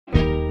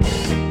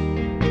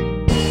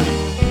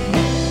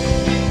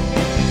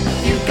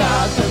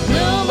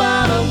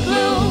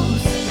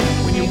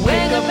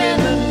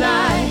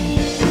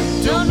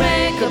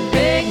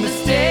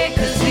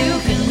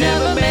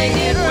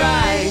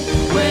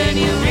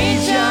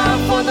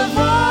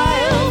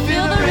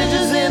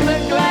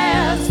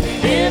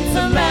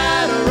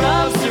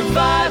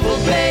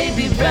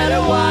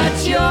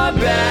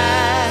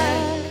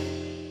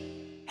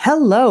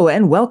Hello,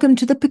 and welcome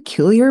to the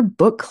Peculiar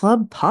Book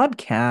Club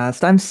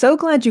podcast. I'm so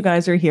glad you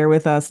guys are here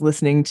with us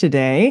listening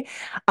today.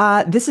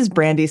 This is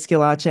Brandy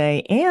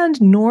Schillace,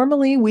 and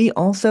normally we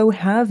also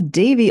have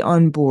Davey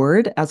on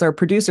board as our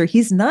producer.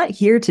 He's not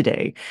here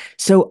today,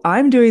 so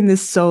I'm doing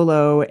this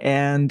solo,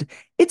 and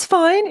it's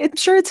fine. I'm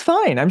sure it's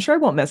fine. I'm sure I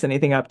won't mess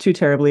anything up too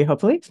terribly,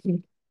 hopefully.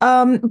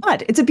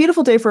 But it's a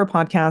beautiful day for a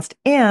podcast,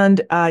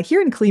 and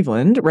here in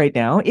Cleveland right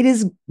now, it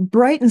is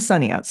bright and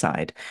sunny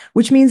outside,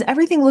 which means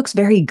everything looks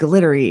very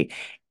glittery.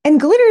 And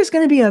glitter is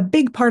going to be a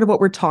big part of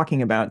what we're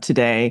talking about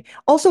today.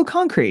 Also,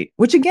 concrete,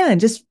 which again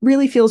just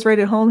really feels right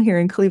at home here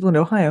in Cleveland,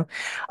 Ohio.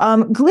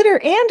 Glitter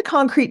and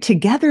concrete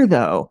together,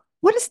 though,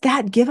 what does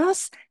that give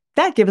us?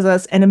 That gives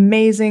us an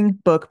amazing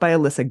book by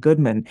Elyssa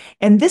Goodman.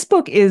 And this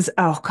book is,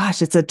 oh gosh,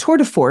 it's a tour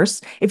de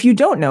force. If you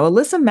don't know,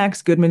 Elyssa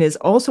Max Goodman is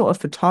also a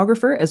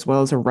photographer as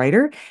well as a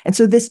writer. And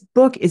so this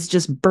book is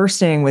just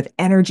bursting with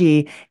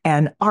energy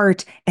and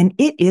art, and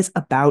it is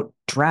about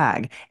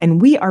drag.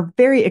 And we are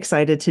very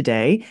excited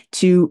today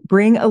to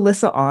bring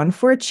Elyssa on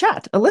for a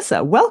chat.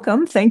 Elyssa,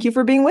 welcome. Thank you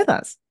for being with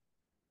us.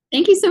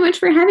 Thank you so much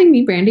for having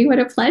me, Brandy. What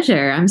a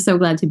pleasure. I'm so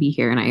glad to be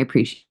here and I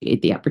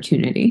appreciate the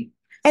opportunity.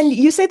 And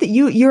you say that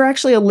you're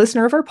actually a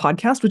listener of our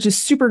podcast, which is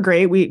super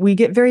great. We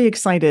get very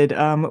excited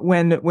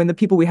when the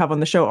people we have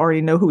on the show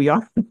already know who we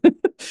are,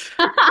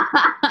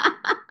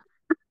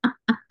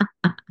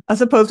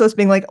 as opposed to us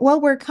being like,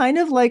 well, we're kind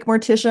of like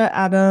Morticia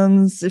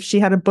Adams if she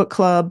had a book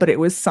club, but it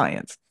was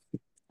science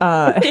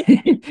uh,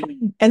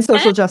 and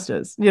social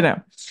justice,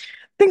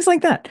 things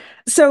like that.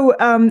 So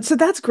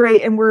that's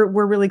great, and we're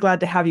really glad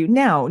to have you.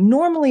 Now,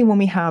 normally when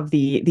we have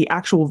the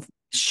actual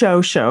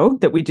show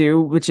that we do,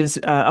 which is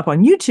up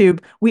on YouTube,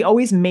 we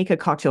always make a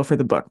cocktail for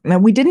the book. Now,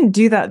 we didn't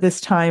do that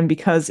this time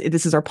because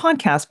this is our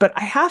podcast, but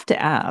I have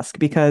to ask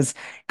because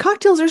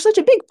cocktails are such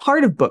a big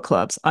part of book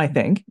clubs, I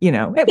think,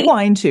 and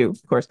wine too,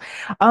 of course.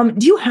 Do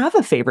you have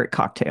a favorite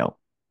cocktail?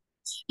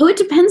 Oh, it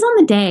depends on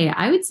the day.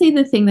 I would say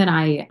the thing that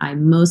I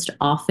most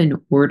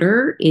often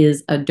order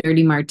is a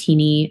dirty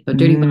martini, a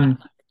dirty vodka Mm,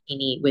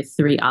 martini with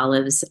 3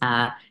 olives,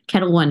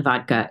 Kettle One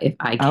vodka if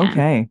I can.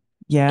 okay.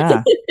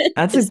 Yeah.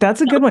 That's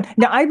a good one.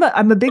 Now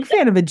I'm a big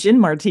fan of a gin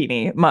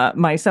martini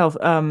myself.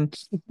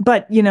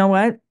 But you know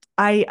what?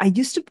 I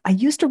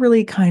used to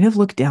really kind of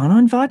look down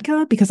on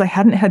vodka because I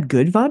hadn't had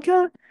good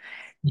vodka.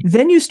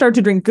 Then you start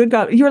to drink good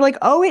vodka. You're like,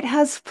 oh, it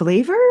has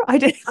flavor. I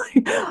did.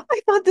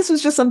 I thought this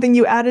was just something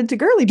you added to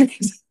girly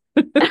drinks.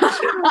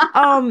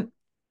 um,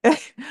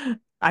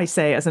 I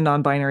say as a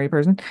non-binary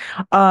person.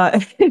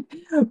 Uh,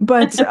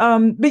 but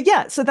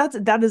yeah, so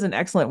that is an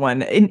excellent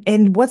one.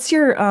 And what's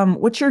your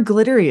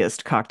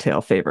glitteriest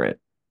cocktail favorite?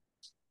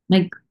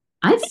 Like,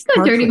 I think a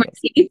dirty Sparkly.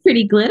 martini is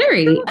pretty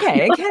glittery.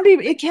 Okay, it can be.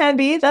 It can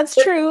be. That's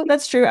true.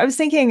 That's true. I was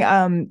thinking, what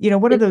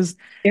are It's those? uh,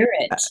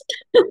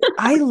 spirit.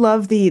 I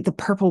love the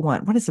purple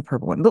one. What is the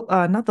purple one?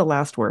 Not the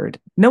last word.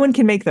 No one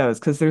can make those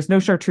because there's no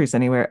chartreuse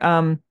anywhere.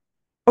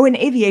 Oh, in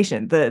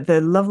aviation,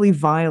 the lovely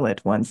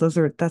violet ones.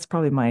 That's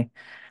probably my.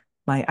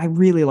 I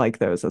really like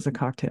those as a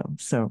cocktail.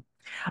 So,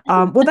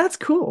 well, that's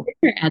cool.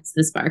 It adds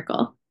the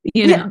sparkle,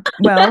 you Yeah. know.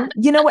 Well,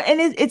 you know what? And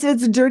it's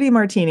a dirty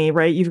martini,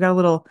 right? You've got a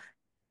little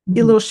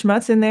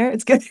schmutz in there.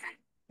 It's good.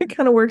 It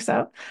kind of works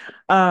out.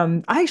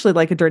 I actually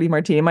like a dirty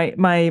martini.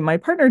 My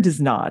partner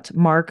does not.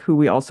 Mark, who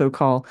we also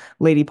call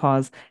Lady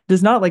Paws,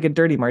 does not like a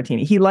dirty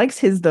martini. He likes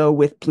his though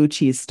with blue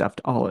cheese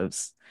stuffed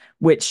olives, A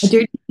which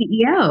dirty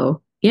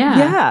CEO. Yeah.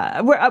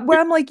 yeah, where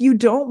I'm like, you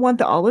don't want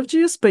the olive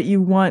juice, but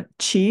you want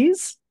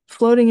cheese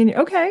floating in your.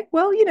 Okay,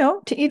 well,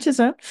 to each his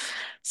own.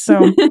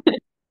 So.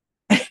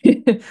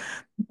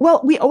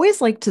 Well, we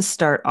always like to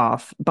start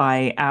off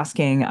by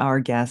asking our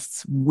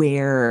guests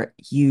where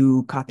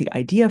you got the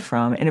idea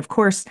from. And of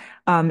course,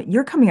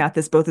 you're coming at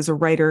this both as a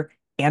writer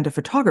and a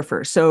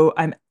photographer. So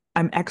I'm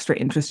extra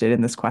interested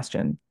in this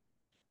question.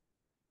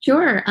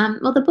 Sure.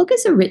 Well, the book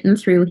is a written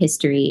through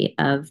history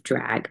of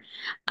drag.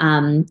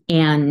 And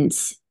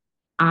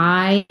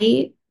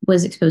I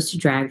was exposed to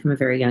drag from a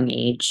very young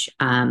age.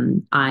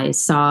 I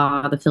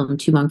saw the film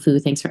Tu Wong Fu,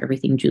 Thanks for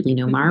Everything, Julie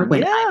Newmar,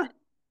 when I Yeah. was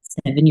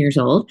 7 years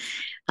old.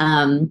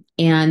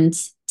 And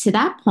to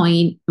that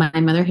point, my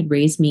mother had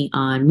raised me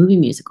on movie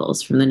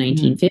musicals from the Mhm.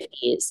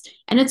 1950s.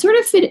 And it sort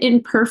of fit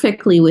in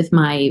perfectly with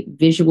my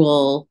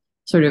visual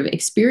sort of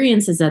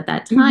experiences at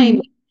that time.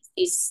 Mhm.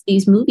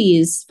 These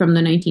movies from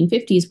the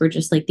 1950s were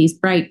just like these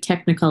bright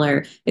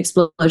technicolor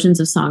explosions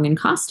of song and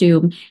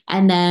costume.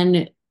 And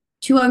then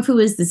Tu Wong Fu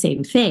is the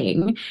same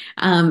thing,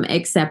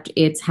 except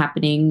it's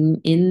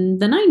happening in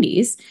the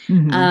 90s.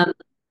 Mhm.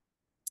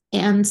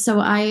 And so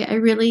I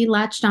really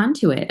latched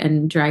onto it,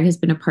 and drag has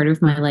been a part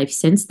of my life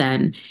since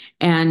then.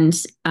 And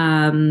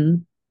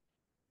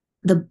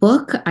the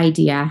book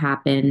idea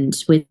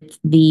happened with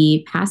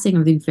the passing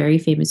of the very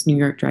famous New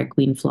York drag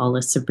queen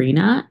Flawless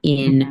Sabrina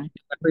in Mhm.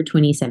 November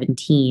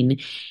 2017.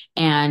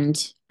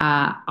 And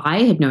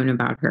I had known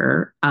about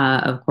her,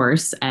 of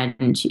course,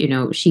 and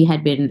she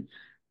had been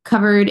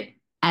covered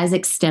as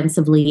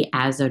extensively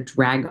as a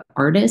drag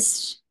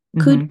artist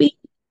could Mhm. be,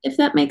 if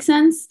that makes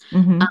sense.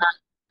 Mhm.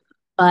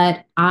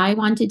 But I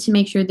wanted to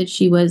make sure that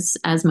she was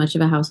as much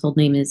of a household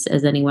name as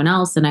anyone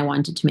else, and I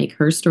wanted to make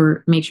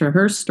sure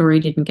her story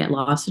didn't get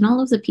lost, and all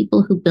of the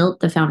people who built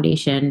the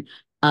foundation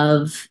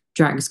of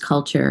drag's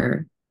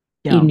culture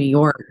Yeah. in New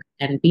York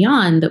and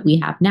beyond that we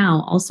have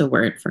now also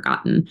weren't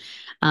forgotten.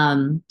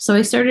 So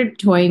I started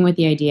toying with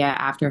the idea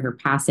after her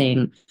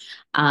passing.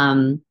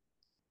 Um,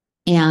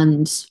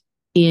 and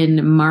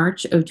in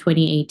March of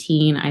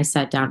 2018, I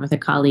sat down with a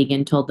colleague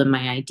and told them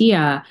my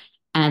idea.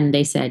 And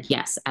they said,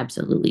 yes,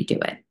 absolutely do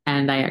it.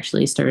 And I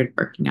actually started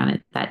working on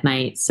it that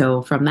night.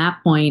 So from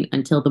that point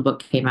until the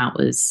book came out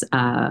was,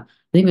 I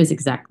think it was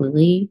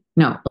exactly,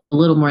 no, a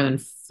little more than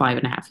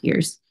 5.5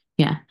 years.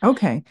 Yeah.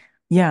 Okay.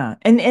 Yeah.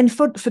 And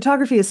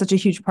photography is such a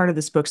huge part of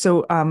this book.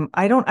 So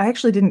I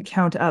actually didn't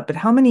count up, but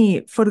how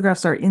many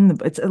photographs are in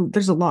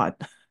there's a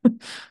lot.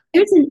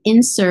 There's an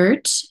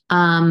insert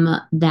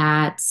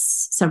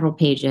that's several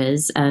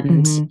pages,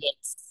 and Hmm.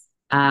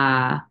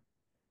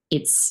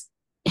 it's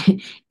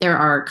there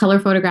are color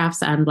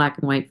photographs and black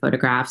and white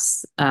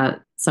photographs.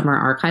 Some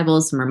are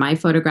archival, some are my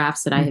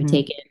photographs that I have Hmm.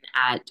 taken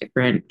at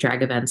different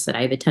drag events that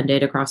I've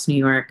attended across New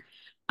York,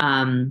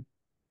 um,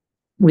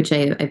 which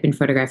I've been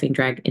photographing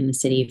drag in the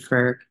city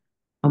for,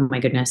 oh my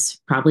goodness,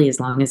 probably as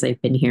long as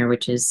I've been here,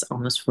 which is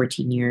almost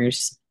 14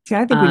 years. See,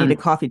 I think we need Um, a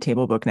coffee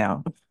table book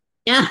now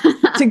yeah.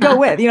 to go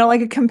with,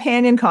 like a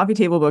companion coffee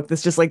table book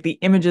that's just like the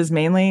images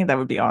mainly. That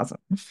would be awesome.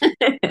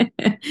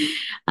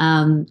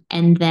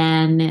 And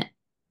then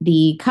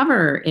the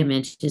cover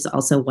image is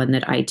also one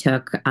that I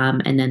took.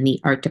 And then the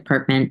art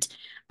department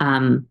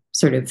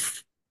sort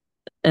of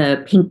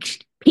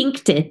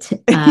pinked it.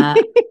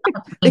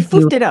 They Thank you.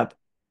 foofed it up.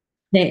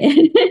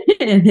 They,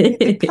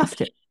 They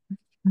puffed it.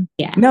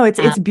 yeah. No, it's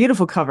a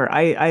beautiful cover.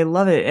 I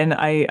love it, and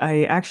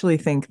I actually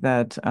think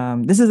that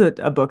this is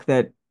a book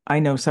that I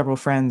know several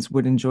friends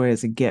would enjoy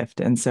as a gift.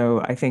 And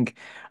so I think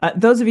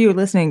those of you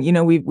listening,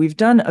 we've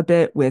done a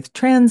bit with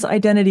trans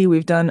identity.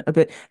 We've done a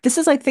bit. This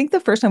is, I think,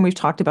 the first time we've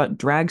talked about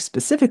drag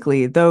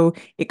specifically, though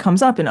it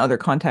comes up in other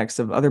contexts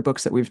of other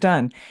books that we've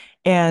done.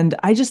 And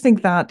I just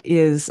think that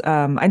is,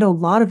 I know a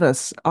lot of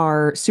us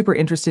are super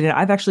interested in it.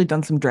 I've actually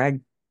done some drag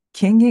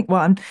king.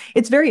 Well,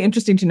 it's very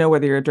interesting to know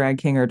whether you're a drag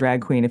king or a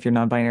drag queen if you're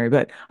non-binary,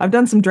 but I've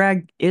done some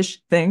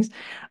drag-ish things.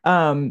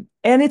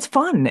 And it's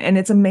fun and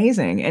it's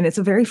amazing and it's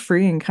a very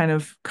freeing kind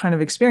of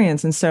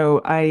experience. And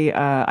so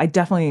I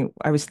definitely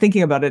I was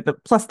thinking about it,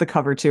 but plus the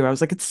cover too. I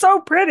was like, it's so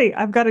pretty.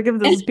 I've got to give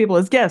this as people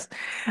as gifts.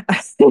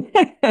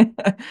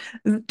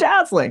 It's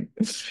dazzling.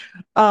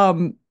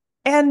 Um,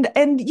 and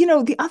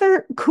the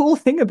other cool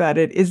thing about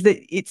it is that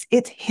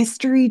it's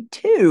history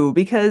too,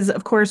 because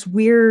of course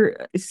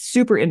we're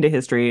super into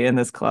history in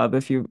this club.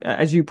 If you,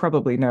 as you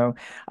probably know,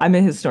 I'm a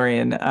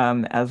historian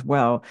as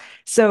well.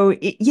 So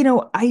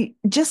I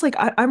just like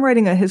I'm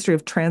writing a history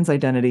of trans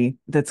identity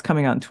that's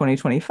coming out in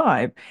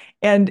 2025,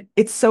 and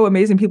it's so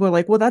amazing. People are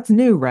like, "Well, that's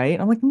new, right?"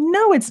 I'm like,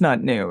 "No, it's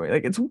not new.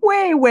 Like it's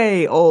way,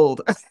 way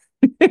old."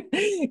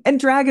 And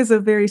drag is a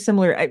very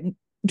similar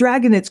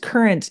drag in its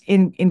current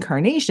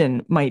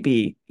incarnation might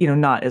be,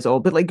 not as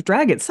old, but like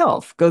drag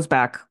itself goes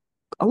back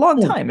a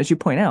long Oh, time, as you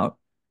point out.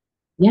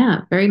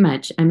 yeah, very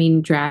much. I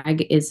mean,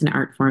 drag is an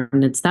art form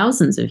that's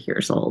thousands of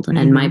years old,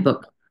 and my Hmm.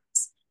 book,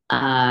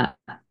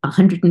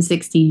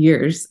 160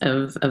 years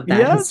of that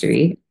Yes.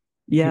 history,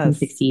 Yes.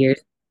 160 years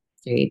of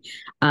history.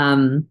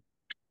 Um,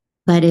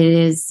 but it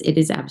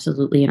is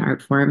absolutely an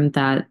art form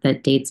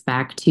that dates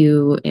back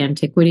to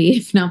antiquity,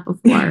 if not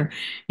before,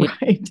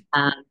 Right.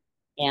 um,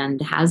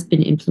 and has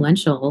been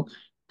influential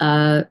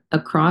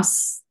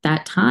across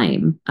that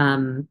time,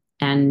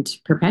 and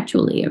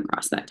perpetually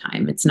across that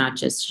time. It's not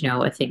just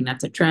a thing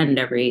that's a trend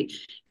every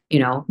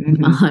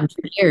 100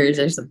 years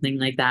or something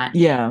like that.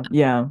 Yeah,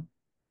 yeah.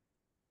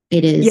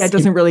 It Yeah, it is.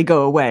 doesn't really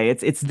go away.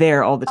 It's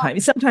there all the time.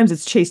 Sometimes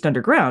it's chased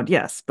underground,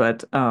 yes,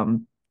 but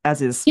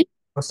as is Yeah,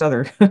 most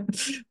other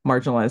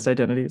marginalized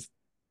identities.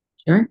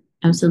 sure,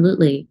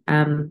 absolutely.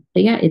 But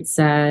yeah, it's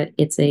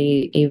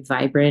a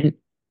vibrant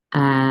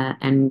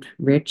and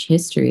rich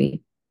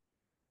history.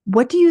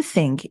 What do you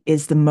think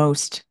is the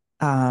most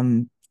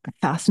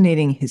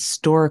fascinating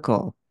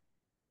historical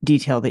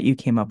detail that you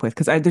came up with?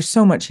 Because there's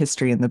so much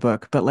history in the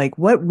book, but like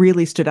what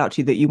really stood out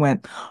to you that you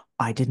went,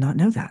 I did not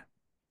know that.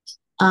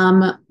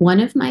 One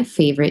of my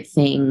favorite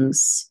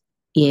things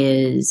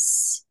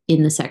is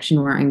in the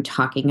section where I'm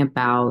talking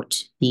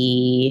about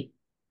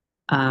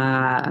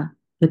uh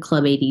the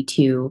Club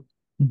 82,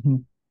 Hmm.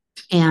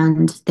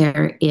 and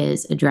there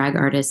is a drag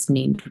artist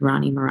named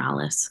Ronnie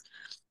Morales.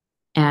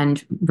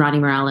 And Ronnie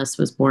Morales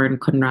was born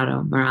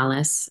Conrado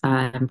Morales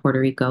in Puerto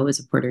Rico, as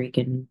a Puerto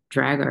Rican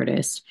drag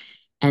artist,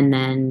 and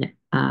then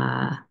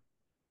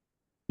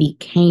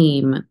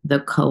became the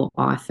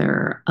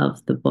co-author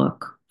of the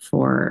book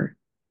for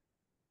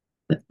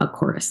a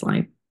chorus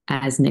line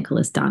as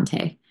Nicholas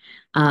Dante.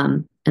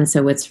 And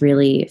so what's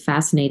really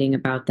fascinating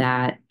about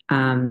that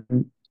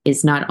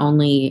is not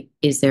only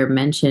is there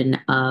mention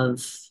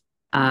of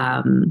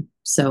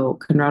so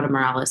Conrado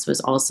Morales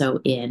was also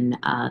in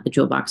the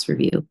Jewel Box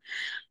Review,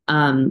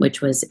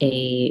 which was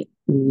a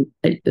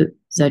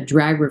a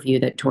drag review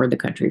that toured the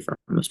country for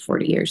almost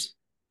 40 years.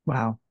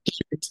 Wow.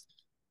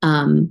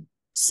 Um,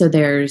 so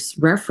there's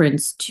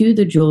reference to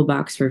the Jewel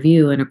Box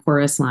Review in a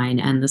chorus line,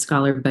 and the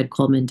scholar Bud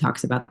Coleman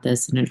talks about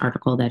this in an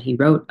article that he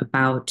wrote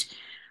about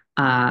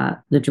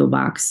the Jewel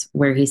Box,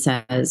 where he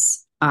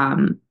says,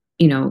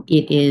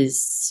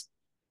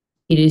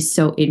 it is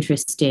so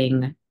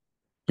interesting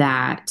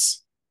that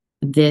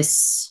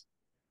this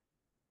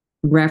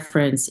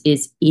reference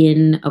is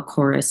in a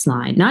chorus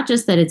line. Not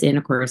just that it's in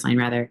a chorus line,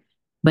 rather,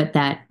 but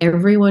that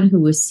everyone who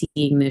was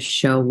seeing this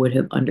show would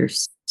have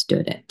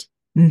understood it.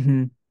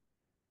 Hmm.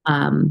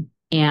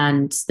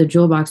 And the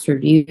Jewel Box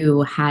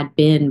Review had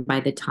been, by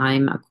the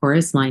time a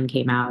chorus line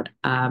came out,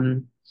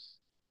 the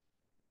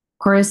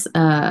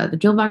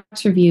Jewel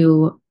Box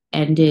Review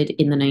ended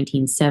in the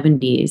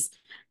 1970s.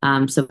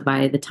 So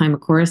by the time a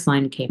chorus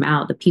line came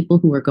out, the people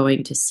who were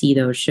going to see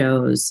those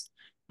shows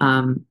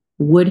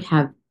would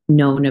have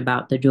known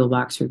about the Jewel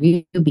Box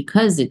Review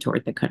because it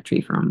toured the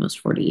country for almost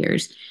 40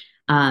 years.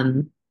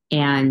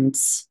 And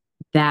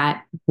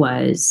that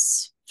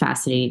was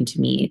fascinating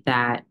to me,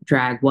 that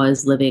drag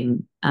was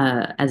living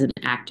as an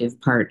active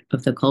part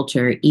of the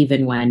culture,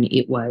 even when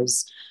it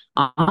was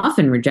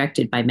often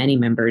rejected by many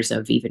members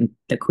of even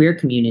the queer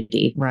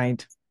community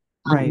Right.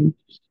 Right. um,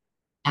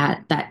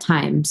 at that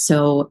time.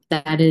 So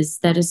that is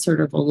sort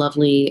of a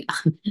lovely.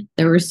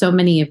 There were so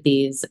many of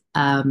these.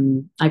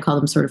 I call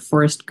them sort of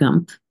Forrest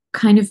Gump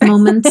kind of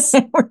moments.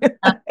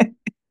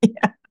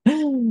 Yeah.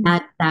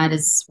 That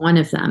is one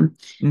of them.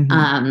 Hmm.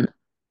 Um,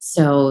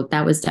 so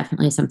that was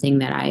definitely something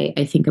that I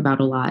think about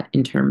a lot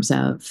in terms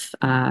of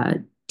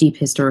deep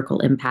historical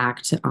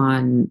impact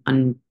on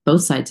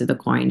both sides of the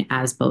coin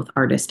as both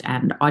artist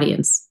and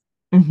audience.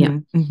 Yeah.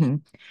 Hmm. Hmm.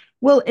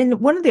 Well, and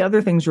one of the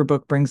other things your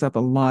book brings up a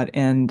lot,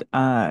 and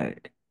I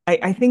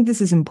think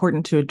this is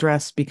important to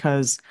address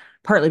because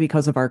partly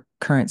because of our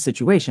current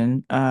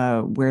situation,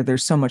 where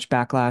there's so much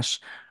backlash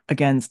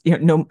against,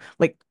 no,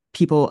 like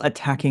people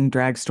attacking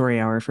Drag Story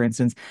Hour, for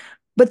instance,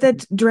 but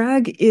that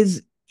drag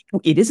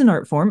it is an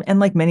art form,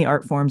 and like many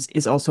art forms,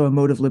 is also a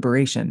mode of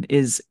liberation,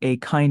 is a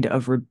kind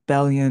of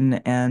rebellion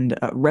and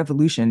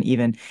revolution,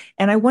 even.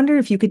 And I wonder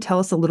if you could tell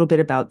us a little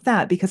bit about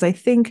that, because I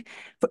think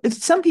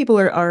some people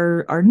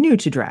are new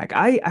to drag.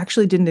 I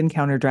actually didn't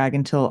encounter drag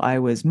until I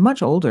was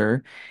much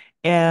older.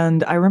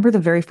 And I remember the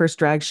very first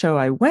drag show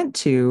I went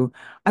to,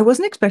 I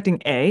wasn't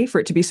expecting A, for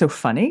it to be so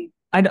funny.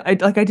 I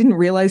didn't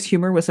realize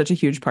humor was such a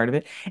huge part of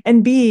it.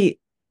 And B,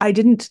 I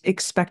didn't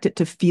expect it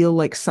to feel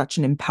like such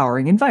an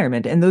empowering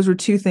environment. And those were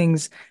two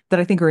things that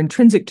I think are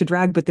intrinsic to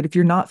drag, but that if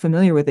you're not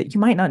familiar with it, you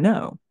might not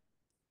know.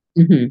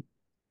 Hmm.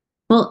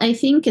 Well, I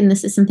think, and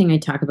this is something I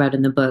talk about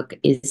in the book,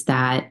 is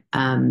that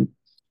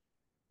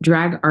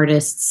drag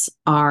artists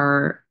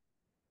are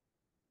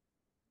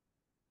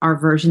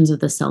versions of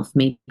the self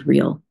made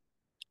real.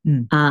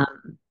 Mm,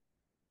 Um,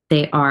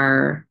 they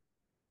are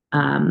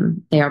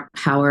they are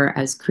power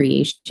as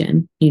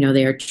creation.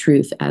 They are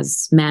truth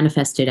as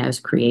manifested as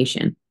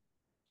creation.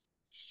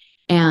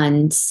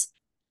 And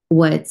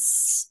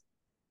what's,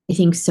 I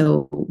think,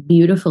 so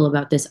beautiful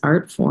about this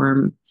art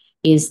form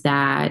is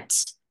that,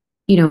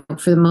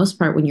 for the most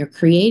part, when you're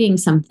creating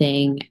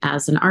something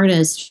as an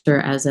artist or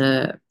as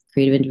a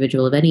creative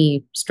individual of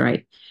any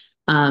stripe,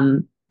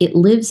 it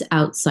lives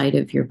outside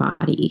of your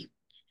body.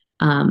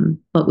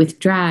 But with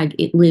drag,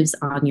 it lives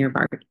on your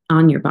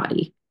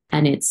body,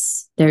 and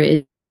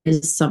there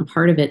is some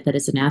part of it that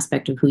is an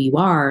aspect of who you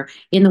are,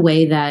 in the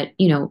way that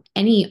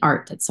any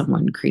art that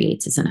someone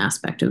creates is an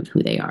aspect of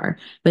who they are.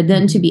 But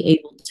then to mhm, be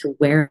able to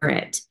wear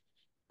it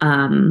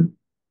um,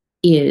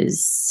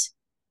 is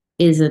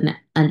an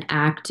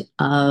act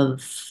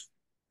of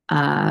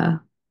uh,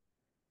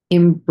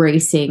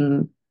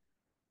 embracing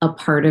a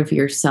part of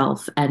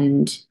yourself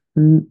and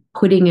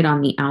putting it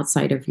on the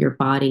outside of your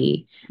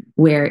body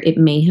where it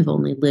may have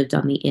only lived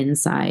on the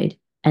inside,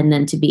 and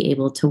then to be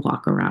able to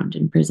walk around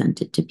and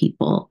present it to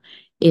people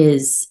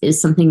is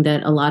something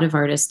that a lot of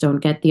artists don't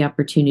get the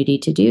opportunity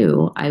to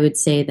do. I would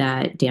say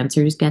that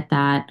dancers get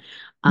that,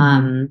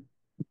 mhm,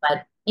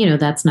 but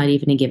that's not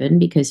even a given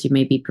because you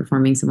may be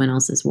performing someone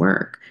else's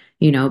work.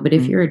 But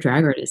if mhm. you're a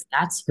drag artist,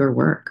 that's your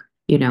work.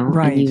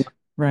 And you Right, are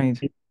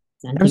right.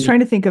 I was presenting it. trying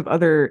to think of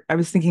I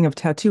was thinking of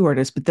tattoo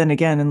artists, but then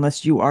again,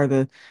 unless you are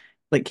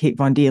like Kate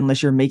Von D,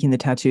 unless you're making the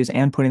tattoos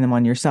and putting them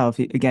on yourself,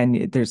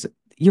 again,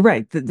 you're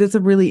right. That's a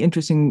really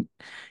interesting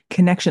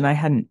connection I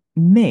hadn't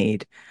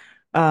made.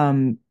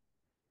 Um,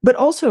 but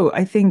also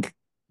I think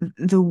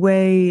the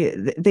way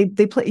they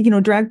play,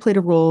 drag played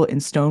a role in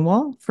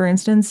Stonewall, for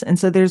instance, and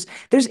so there's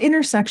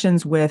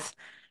intersections with,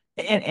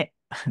 and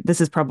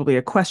this is probably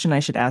a question I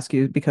should ask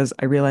you because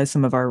I realize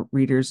some of our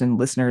readers and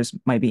listeners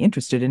might be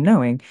interested in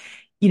knowing,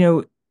 you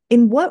know,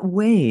 in what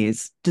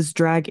ways does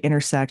drag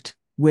intersect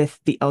with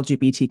the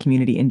LGBT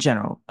community in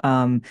general?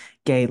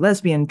 Gay,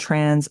 lesbian,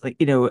 trans, like,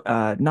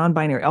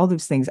 non-binary, all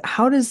those things.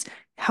 How does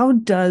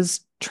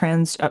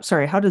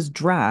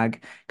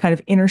drag kind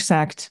of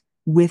intersect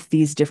with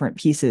these different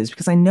pieces?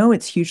 Because I know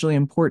it's hugely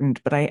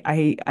important, but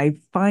I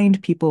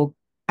find people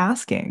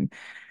asking,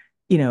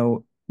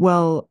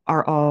 well,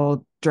 are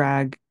all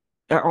drag,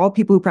 are all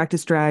people who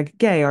practice drag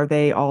gay? Are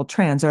they all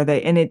trans? Are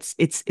they? And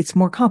it's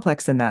more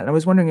complex than that. And I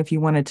was wondering if you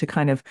wanted to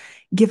kind of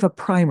give a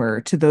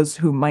primer to those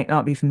who might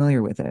not be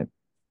familiar with it.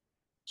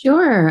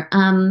 Sure.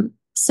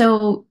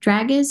 So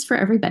drag is for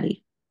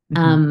everybody,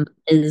 Hmm.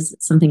 is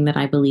something that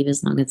I believe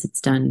as long as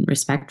it's done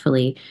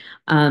respectfully.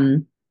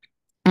 Um,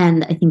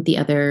 and I think the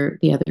other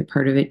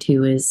part of it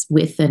too is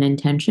with an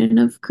intention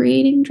of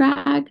creating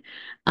drag.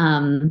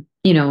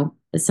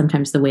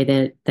 Sometimes the way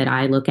that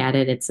I look at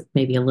it, it's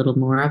maybe a little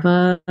more of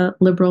a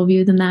liberal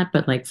view than that,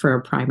 but like for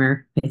a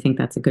primer, I think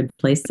that's a good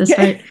place to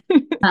Okay.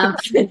 start. Um,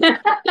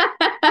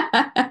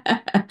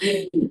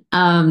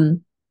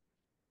 um,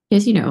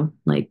 because,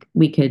 like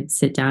we could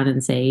sit down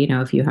and say,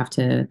 if you have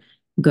to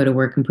go to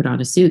work and put on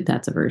a suit,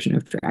 that's a version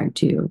of drag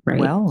too, right?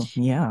 Well,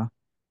 yeah,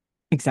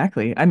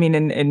 exactly. I mean,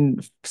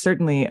 and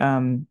certainly,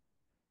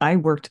 I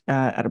worked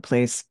at a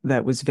place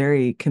that was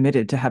very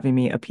committed to having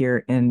me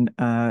appear in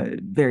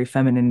very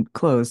feminine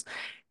clothes,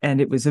 and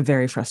it was a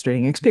very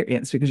frustrating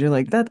experience because you're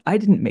like, that I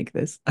didn't make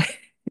this.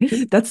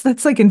 That's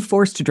like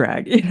enforced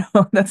drag,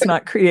 That's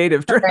not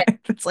creative drag.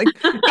 It's like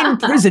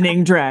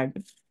imprisoning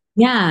drag.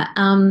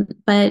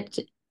 But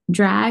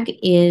drag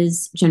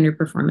is gender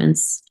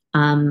performance.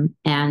 And,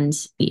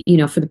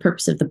 for the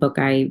purpose of the book,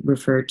 I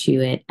refer to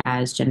it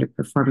as gender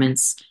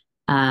performance,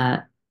 uh,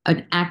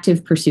 an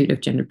active pursuit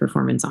of gender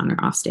performance on or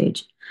off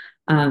stage.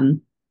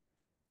 Um,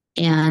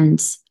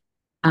 and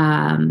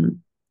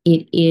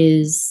it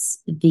is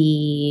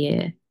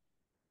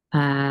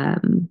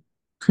um,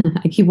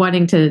 I keep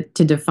wanting to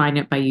define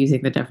it by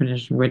using the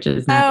definition, which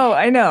is not. Oh,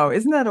 I know.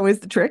 Isn't that always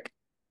the trick?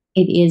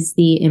 It is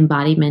the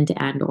embodiment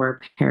and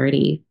or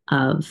parody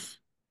of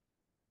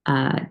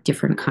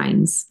different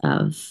kinds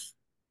of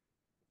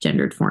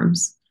gendered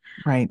forms.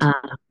 Right. Uh,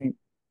 Right.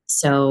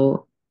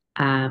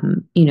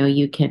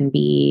 you can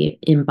be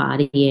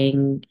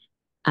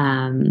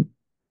um,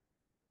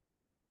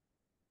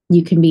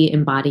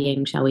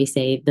 embodying, shall we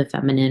say, the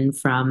feminine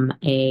from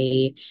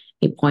a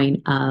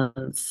point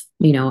of,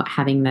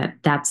 having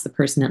that's the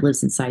person that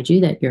lives inside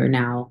you that you're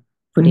now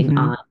putting Mm-hmm.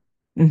 on,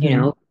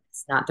 Mm-hmm.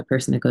 it's not the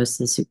person that goes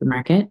to the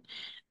supermarket.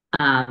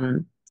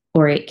 um,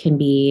 or it can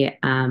be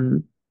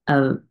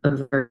a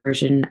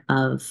version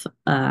of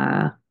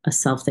a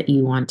self that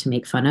you want to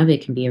make fun of.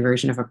 It can be a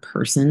version of a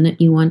person that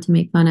you want to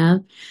make fun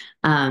of.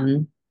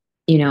 Um,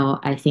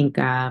 I think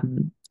a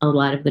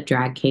lot of the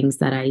drag kings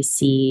that I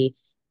see,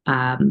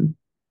 I don't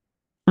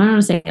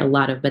want to say a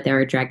lot of, but there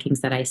are drag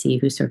kings that I see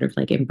who sort of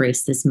like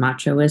embrace this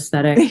macho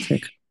aesthetic to,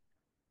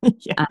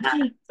 Yeah.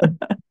 uh,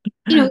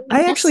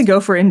 I actually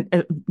just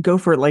go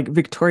for like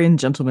Victorian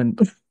gentlemen.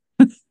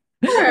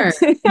 sure,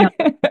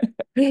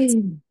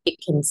 it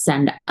can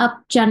send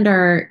up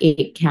gender.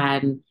 It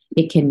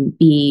can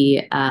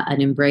be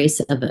an embrace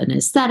of an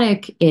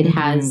aesthetic. It Hmm.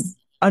 has lots of.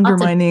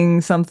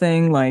 Undermining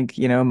something like,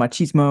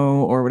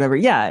 machismo or whatever.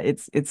 Yeah,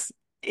 It it's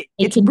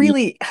can be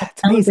really a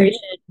it's amazing. celebration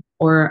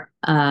or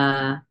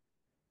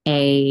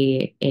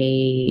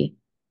a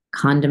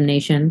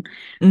condemnation.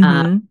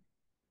 Uh, Hmm.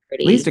 At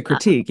least a pretty,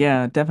 critique.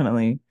 Yeah,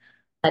 definitely.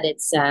 but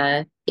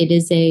it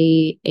is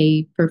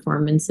a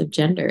performance of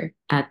gender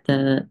at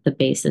the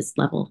basis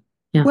level.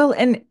 Yeah. Well,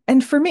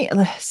 and for me,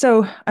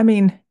 so I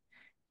mean,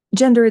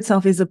 gender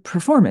itself is a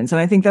performance.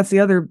 And I think that's the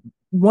other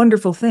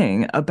wonderful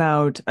thing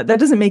about that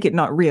doesn't make it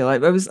not real. I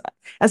was,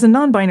 as a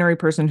non-binary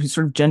person who's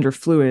sort of gender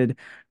fluid,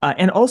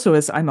 and also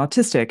as I'm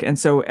autistic, and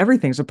so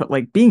everything's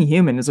like being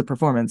human is a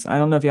performance. I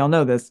don't know if y'all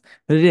know this,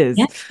 but it is.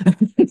 Yeah.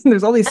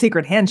 There's all these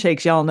secret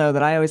handshakes y'all know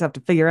that I always have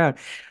to figure out.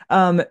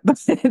 But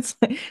it's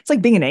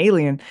like being an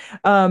alien.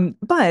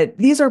 But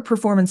these are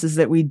performances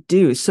that we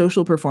do,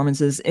 social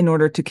performances, in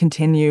order to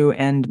continue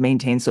and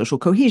maintain social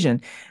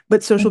cohesion.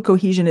 But social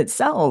cohesion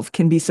itself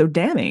can be so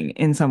damning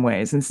in some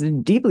ways and so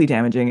deeply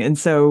damaging. And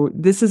so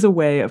this is a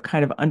way of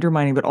kind of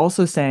undermining, but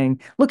also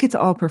saying, look, it's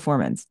all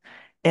performance.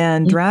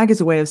 And drag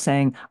is a way of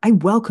saying, I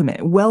welcome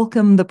it.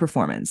 Welcome the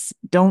performance.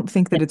 Don't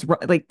think that it's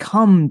like,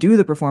 come do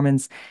the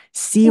performance,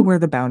 see where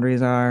the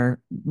boundaries are,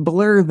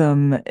 blur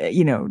them,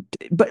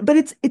 but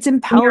it's And you're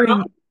empowering.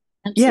 wrong.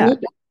 Yeah.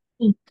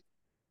 Absolutely.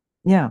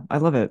 Yeah. I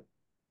love it.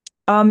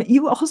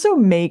 You also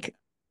make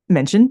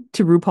mention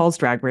to RuPaul's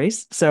Drag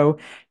Race. So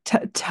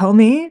tell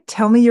me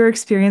your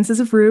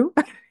experiences of Ru.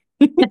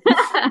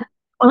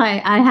 Well,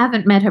 I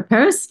haven't met her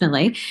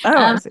personally. Oh,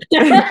 I Um, see.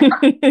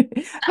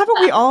 Haven't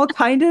we all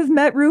kind of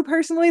met Ru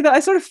personally, though?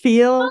 I sort of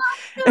feel.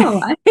 no,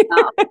 I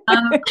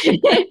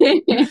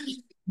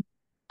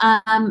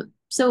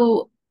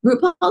so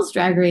RuPaul's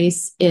Drag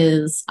Race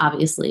is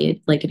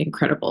obviously like an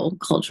incredible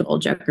cultural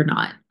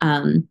juggernaut.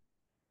 And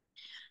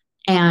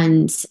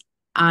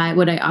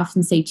what I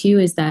often say too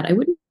is that I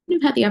wouldn't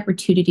have had the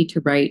opportunity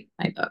to write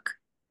my book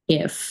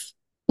if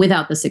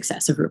without the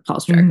success of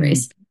RuPaul's Drag Mm,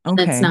 Race. That's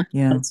okay, not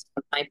yeah, that's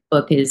what my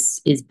book is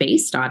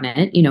based on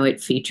it.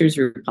 It features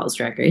RuPaul's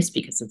Drag Race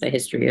because of the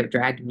history of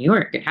drag in New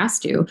York. It has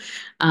to.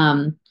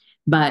 And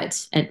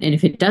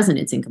if it doesn't,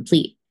 it's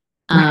incomplete.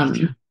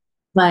 right,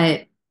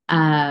 But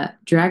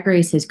Drag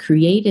Race has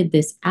created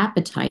this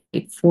appetite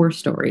for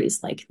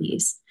stories like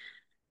these.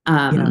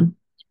 yeah, Um,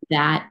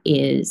 that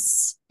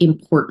is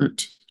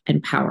important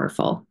and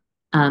powerful.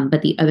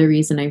 But the other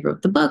reason I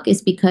wrote the book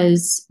is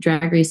because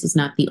Drag Race is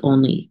not the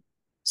only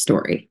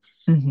story.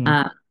 Hmm.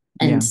 Uh,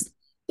 and Yeah.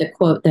 the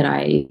quote that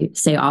I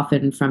say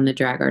often from the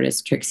drag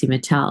artist Trixie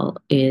Mattel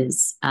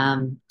is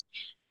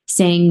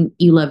saying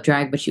you love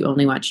drag, but you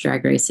only watch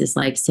Drag Race is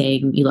like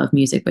saying you love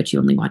music, but you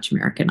only watch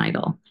American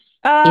Idol.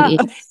 Uh,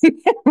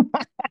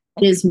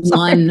 It is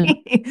one.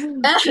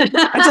 sorry.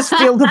 I just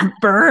feel the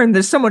burn.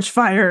 There's so much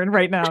fire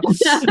right now.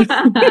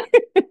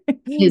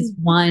 Is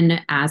one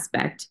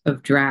aspect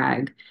of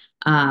drag.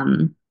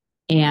 Um,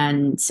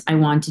 and I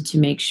wanted to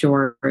make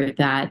sure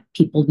that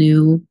people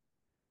knew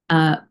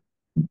uh,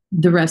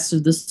 the rest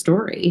of the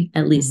story,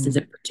 at least as Hmm.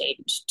 it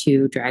pertained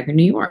to drag in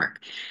New York.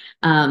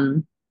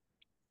 Um,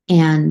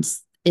 and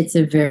it's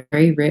a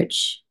very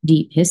rich,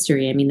 deep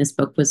history. I mean, this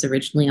book was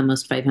originally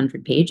almost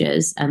 500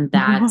 pages, and Oh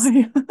that's,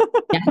 my.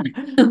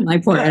 yeah, my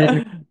poor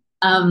editor.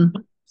 Um,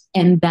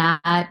 and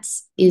that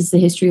is the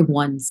history of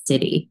one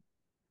city.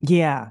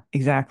 Yeah,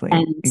 exactly.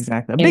 And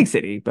Exactly. A big if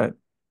city, but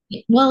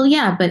Well,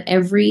 yeah, but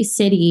every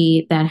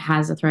city that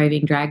has a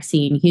thriving drag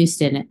scene,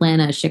 Houston,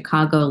 Atlanta,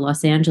 Chicago,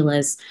 Los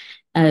Angeles,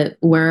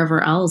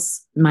 wherever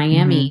else, mhm.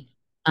 Miami,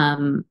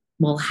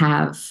 will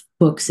have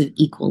books of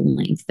equal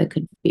length that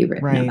could be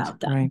written Right, about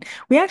them. right.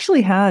 We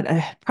actually had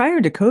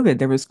prior to COVID,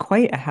 there was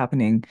quite a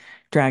happening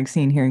drag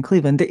scene here in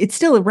Cleveland. It's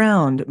still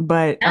around,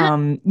 but Ah,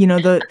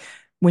 the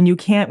when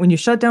you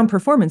shut down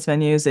performance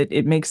venues,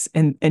 it makes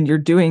and you're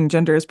doing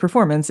gender as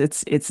performance,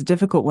 it's a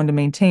difficult one to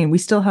maintain. We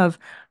still have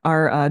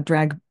our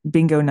drag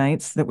bingo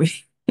nights that we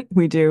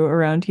we do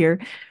around here.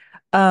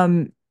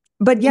 Um,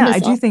 but and yeah, I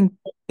this do all. think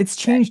it's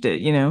changed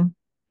it,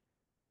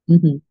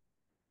 Mhm.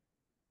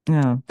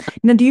 Yeah.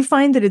 Now, do you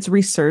find that it's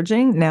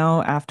resurging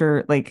now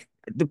after like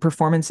the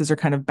performances are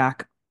kind of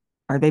back?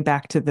 Are they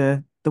back to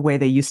the way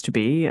they used to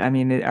be? I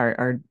mean,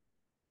 are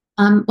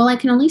Well, I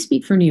can only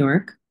speak for New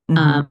York,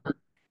 hmm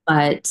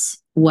but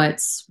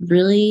what's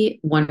really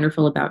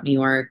wonderful about New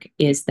York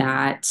is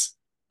that,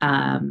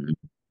 um,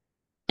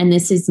 and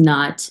this is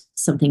not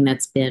something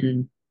that's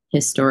been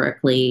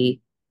historically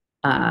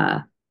uh,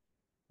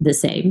 the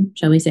same,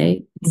 shall we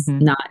say? It's hmm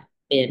not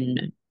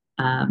been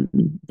um,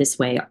 this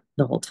way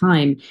the whole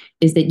time,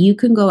 is that you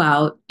can go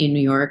out in New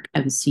York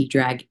and see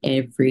drag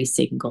every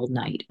single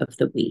night of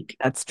the week.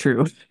 that's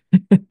true.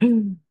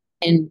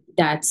 And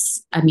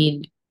that's, I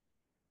mean,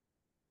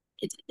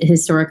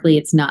 historically,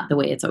 it's not the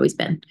way it's always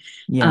been.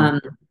 Yeah.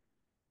 Um,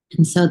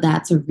 and so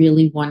that's a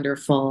really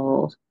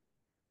wonderful,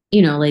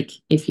 like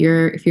if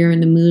you're in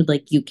the mood,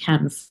 like you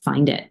can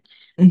find it.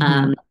 Hmm.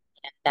 Um,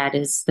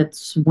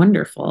 that's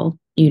wonderful.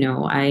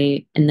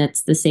 And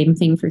that's the same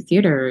thing for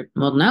theater.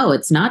 Well, no,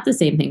 it's not the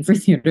same thing for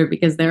theater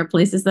because there are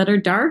places that are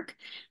dark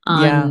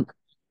Yeah. on,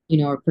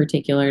 a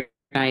particular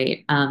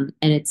night. And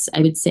it's,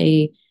 I would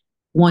say,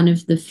 one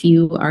of the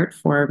few art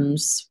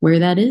forms where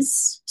that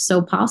is so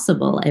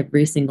possible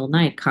every single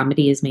night.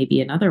 Comedy is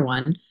maybe another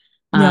one.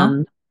 Yeah.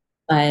 Um,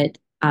 but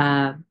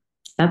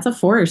that's a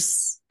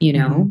force,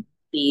 Hmm.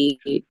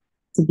 be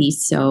to be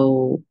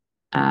so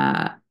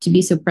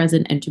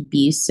present and to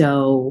be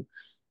so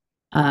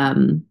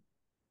um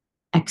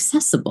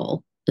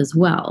accessible as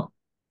well.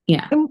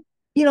 Yeah. And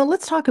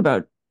let's talk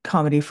about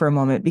comedy for a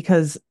moment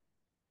because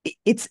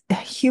it's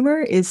humor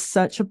is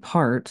such a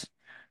part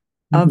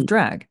of Mhm.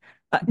 drag.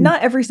 Mhm.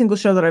 Not every single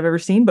show that I've ever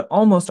seen, but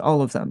almost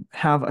all of them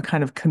have a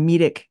kind of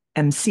comedic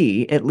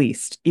MC, at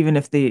least, even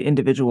if the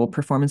individual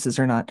performances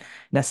are not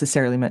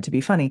necessarily meant to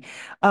be funny.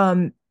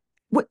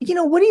 What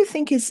do you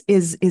think is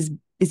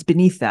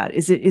beneath that?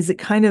 Is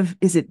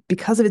it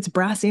because of its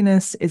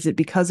brassiness? Is it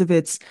because of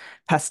its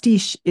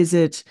pastiche? Is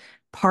it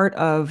part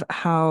of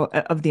how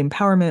of the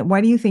empowerment?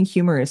 Why do you think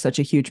humor is such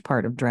a huge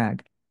part of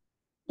drag?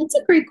 That's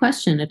a great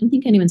question. I don't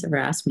think anyone's ever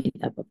asked me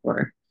that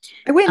before.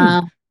 I win.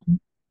 Um,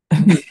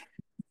 mhm.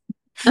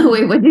 Oh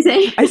wait, what did you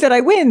say? I said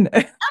I win.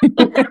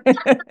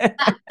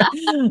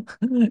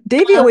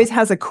 Davey um, always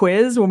has a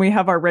quiz when we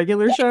have our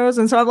regular shows,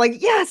 and so I'm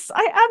like, yes,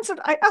 I answered.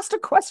 I asked a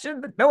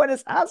question that no one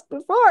has asked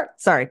before.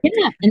 Sorry.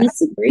 yeah, and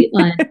it's a great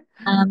one.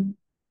 Um,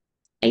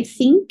 I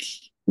think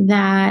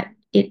that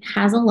it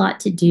has a lot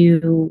to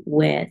do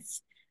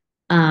with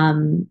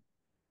um,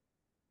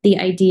 the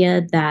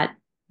idea that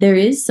there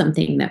is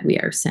something that we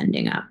are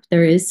sending up.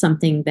 There is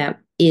something that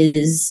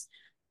is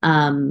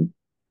um,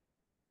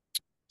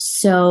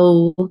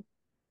 so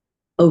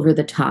over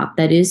the top,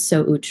 that is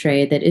so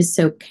outre, that is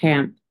so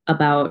camp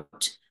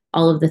about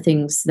all of the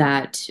things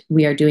that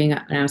we are doing.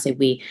 And I would say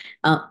we,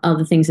 all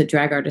the things that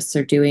drag artists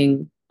are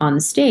doing on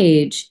the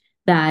stage,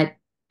 that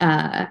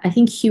I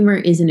think humor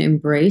is an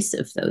embrace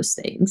of those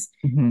things,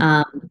 Hmm.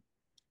 um,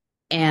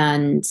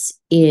 and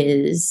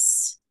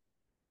is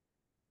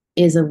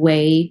is a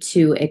way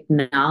to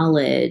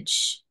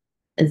acknowledge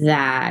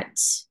that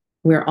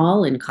we're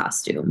all in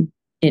costume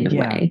in a Yeah.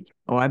 way.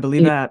 Oh, I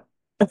believe You that.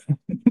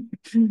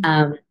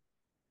 um,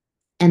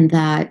 and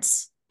that,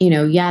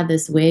 yeah,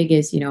 this wig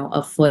is,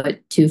 a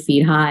foot, 2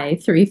 feet high,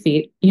 3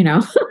 feet,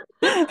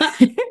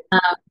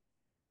 uh,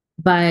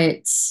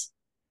 but,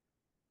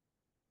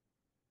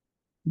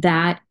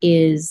 that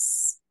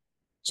is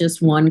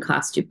just one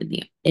costume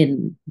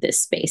in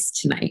this space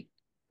tonight,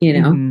 you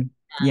know, Hmm.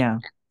 Yeah,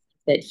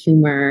 that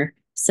humor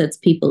sets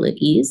people at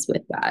ease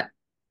with that.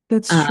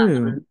 that's Um,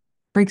 true.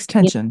 Breaks yeah.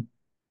 tension.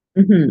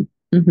 hmm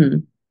hmm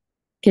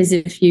Because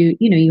if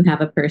you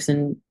have a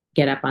person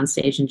get up on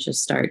stage and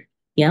just start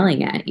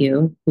yelling at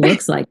you,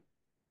 looks like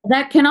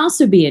that can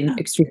also be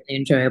extremely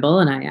enjoyable.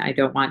 And I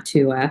don't want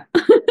to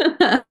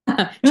to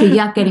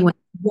yuck anyone,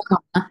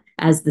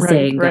 as the Right,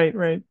 saying goes. right,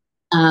 right.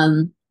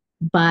 Um,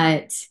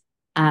 but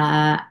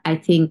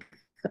I think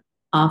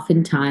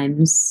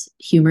oftentimes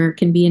humor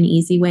can be an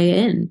easy way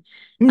in.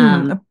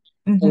 Um,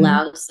 Mm-hmm.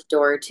 allows the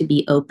door to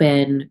be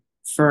open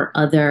for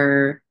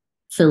other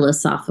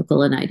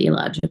philosophical and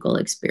ideological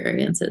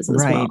experiences as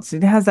Right. well. So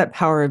it has that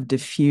power of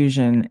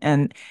diffusion.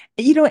 And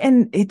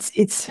and it's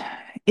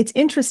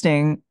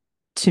interesting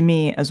to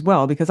me as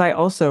well, because I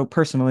also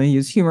personally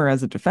use humor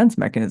as a defense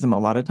mechanism a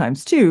lot of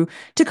times too,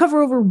 to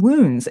cover over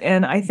wounds.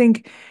 And I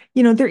think,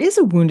 there is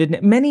a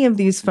wounded many of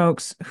these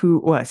folks who,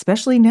 well,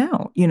 especially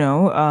now,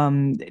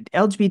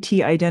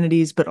 LGBT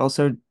identities, but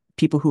also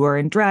people who are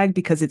in drag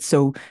because it's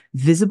so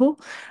visible.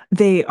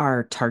 They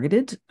are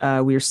targeted.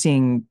 We are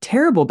seeing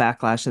terrible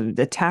backlash of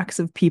attacks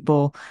of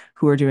people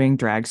who are doing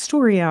drag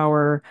story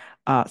hour,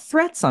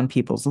 threats on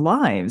people's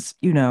lives,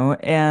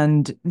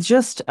 and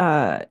just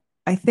I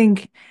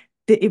think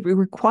that it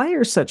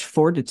requires such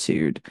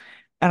fortitude.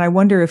 And I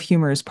wonder if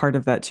humor is part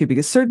of that too,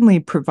 because certainly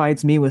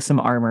provides me with some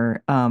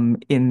armor.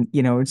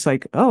 It's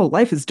like, oh,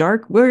 life is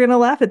dark. We're gonna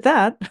laugh at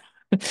that.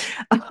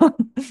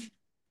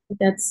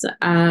 That's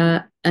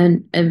a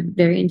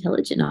very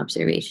intelligent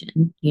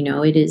observation.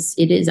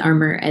 It is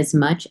armor as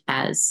much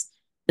as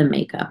the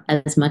makeup,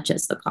 as much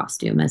as the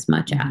costume, as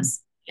much Mhm.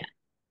 as yeah.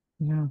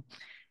 Yeah.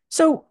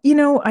 So,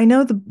 I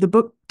know the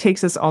book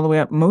takes us all the way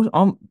up,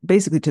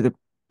 basically to the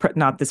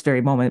not this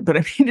very moment, but I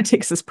mean, it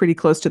takes us pretty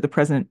close to the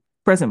present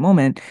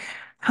moment.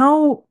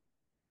 How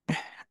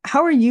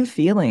how are you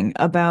feeling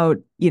about,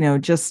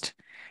 just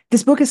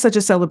this book is such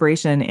a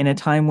celebration in a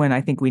time when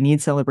I think we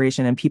need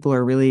celebration and people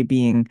are really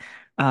being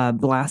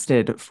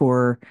blasted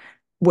for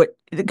what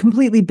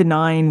completely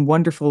benign,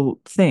 wonderful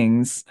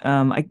things.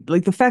 I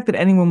like the fact that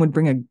anyone would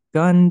bring a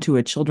gun to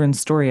a children's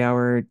story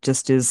hour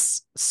just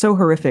is so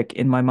horrific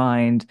in my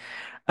mind.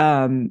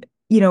 Um,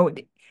 you know,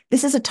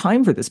 this is a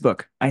time for this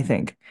book, I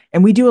think.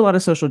 And we do a lot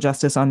of social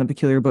justice on the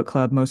Peculiar Book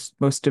Club.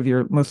 Most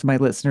of my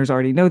listeners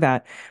already know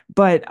that.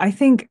 But I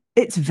think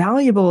it's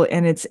valuable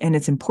and it's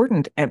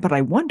important. But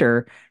I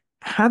wonder,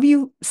 have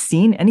you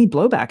seen any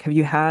blowback? Have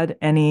you had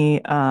any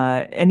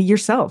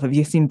yourself? Have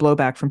you seen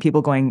blowback from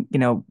people going,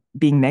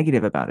 being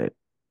negative about it?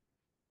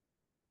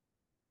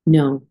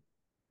 No.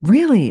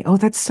 Really? Oh,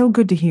 that's so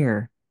good to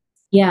hear.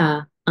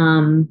 Yeah.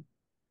 And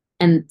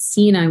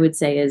scene, I would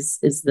say, is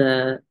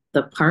the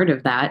part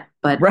of that.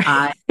 But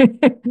Right.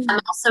 I'm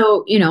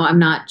also, I'm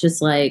not just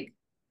like,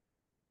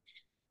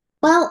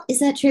 well, is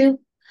that true?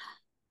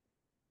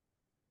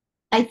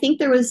 I think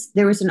there was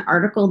an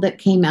article that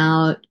came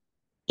out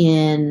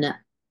in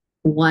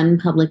one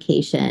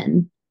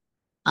publication,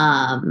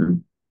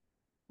 um,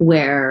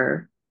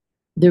 where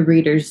the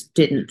readers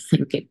didn't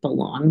think it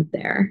belonged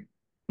there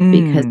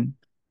because Mm,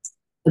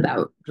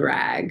 about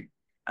drag.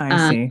 I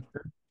Um, see.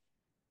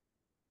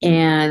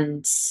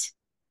 and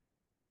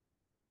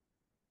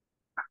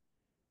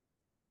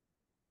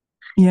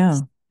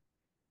Yeah.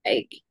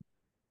 like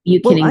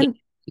you can Well, engage,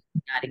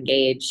 I'm not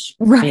engage.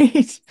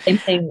 right. Same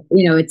thing,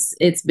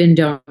 it's been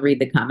don't read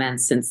the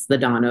comments since the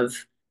dawn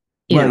of,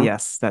 you Well, know,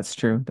 yes, that's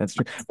true. That's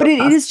true. But so it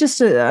possible. is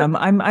just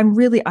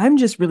I'm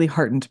just really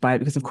heartened by it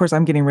because of course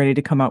I'm getting ready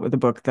to come out with a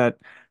book that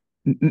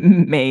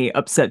may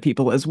upset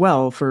people as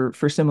well for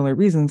similar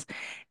reasons.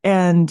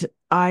 And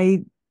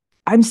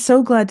I'm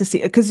so glad to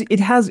see because it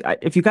has,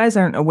 if you guys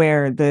aren't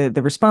aware,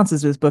 the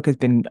responses to this book has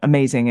been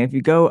amazing. If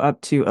you go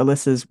up to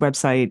Alyssa's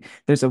website,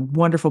 there's a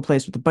wonderful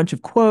place with a bunch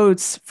of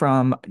quotes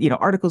from,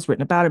 articles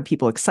written about it,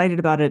 people excited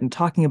about it and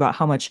talking about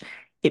how much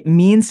it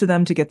means to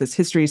them to get this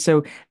history.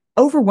 So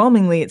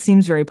overwhelmingly, it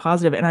seems very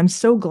positive, and I'm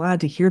so glad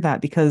to hear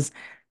that because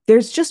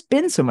there's just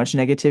been so much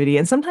negativity,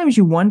 and sometimes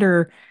you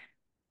wonder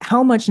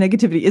how much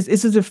negativity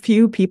is it a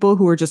few people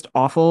who are just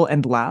awful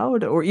and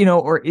loud, or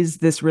is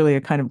this really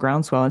a kind of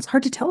groundswell? It's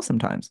hard to tell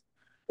sometimes.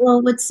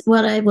 Well,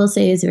 what I will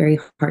say is very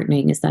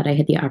heartening is that I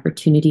had the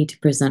opportunity to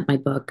present my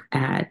book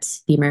at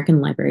the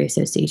American Library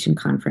Association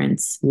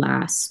conference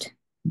last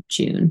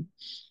June.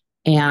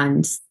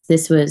 And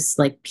this was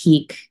like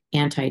peak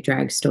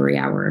anti-drag story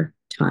hour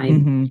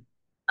time.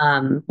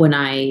 Hmm. When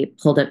I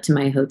pulled up to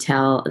my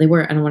hotel, I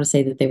don't want to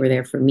say that they were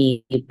there for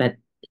me, but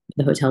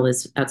the hotel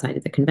was outside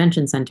of the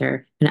convention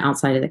center. And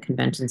outside of the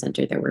convention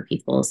center, there were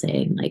people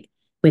saying, like,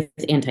 with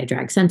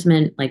anti-drag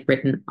sentiment, like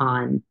written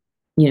on,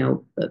 you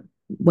know,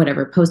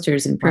 whatever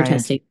posters and Right.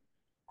 protesting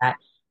that.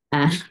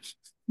 And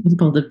I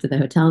pulled up to the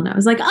hotel and I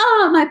was like,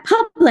 oh, my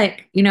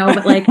public,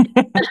 but like,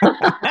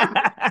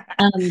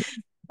 um,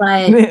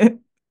 but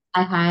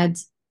I had,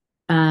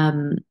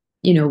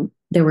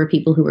 there were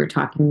people who were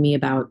talking to me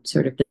about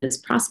sort of this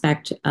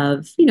prospect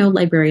of,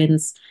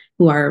 librarians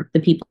who are the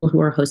people who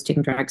are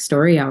hosting Drag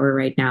Story Hour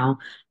right now,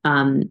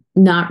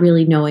 not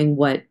really knowing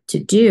what to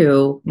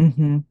do.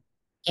 Hmm.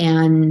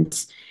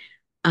 And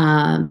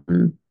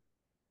um,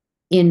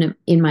 in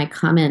my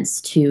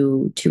comments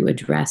to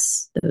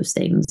address those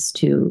things,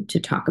 to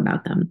talk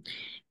about them.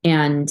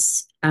 And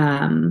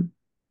um,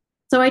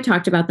 so I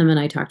talked about them,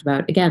 and I talked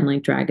about, again,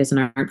 like drag as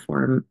an art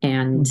form,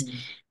 and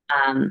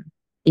Hmm. um,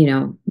 you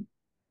know,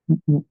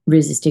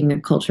 resisting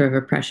the culture of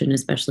oppression,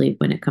 especially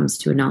when it comes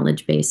to a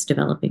knowledge base,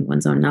 developing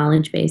one's own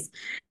knowledge base.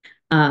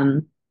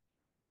 Um,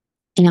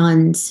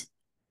 and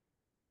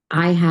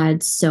I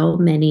had so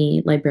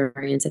many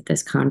librarians at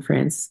this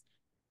conference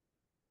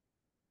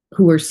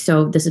who were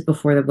so, this is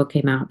before the book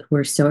came out, who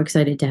were so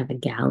excited to have a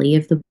galley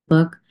of the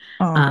book.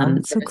 Oh, that's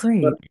There so was a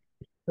great. woman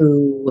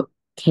who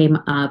came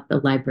up, a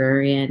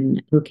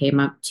librarian who came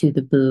up to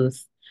the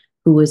booth,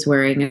 who was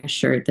wearing a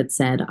shirt that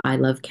said, "I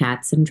love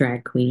cats and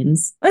drag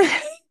queens."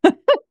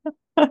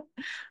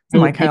 It's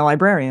my kind of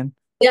librarian.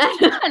 Yeah,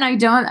 and I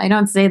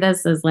don't say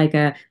this as like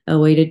a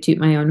way to toot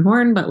my own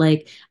horn, but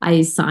like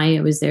I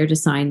was there to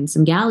sign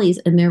some galleys,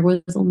 and there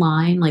was a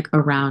line like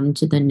around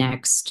to the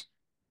next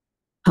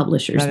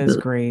publisher's That is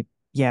booth, great.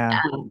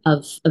 Yeah.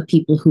 of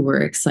people who were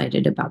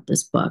excited about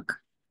this book.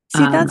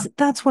 See, Um,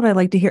 that's what I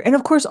like to hear. And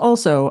of course,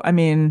 also, I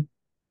mean,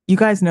 you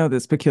guys know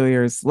this,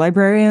 peculiars.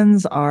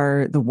 Librarians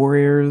are the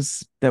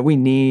warriors that we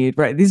need,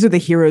 right? These are the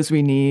heroes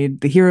we need.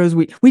 The heroes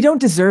we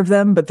don't deserve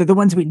them, but they're the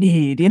ones we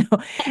need, you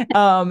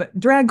know.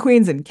 Drag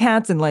queens and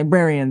cats and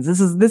librarians. This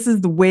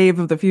is the wave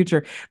of the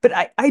future. But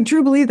I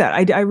do believe that.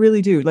 I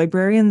really do.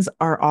 Librarians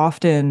are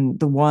often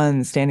the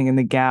ones standing in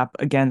the gap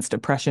against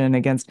oppression,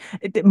 against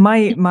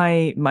my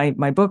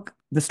book,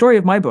 the story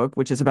of my book,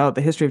 which is about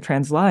the history of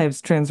trans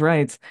lives, trans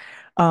rights.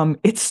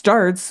 It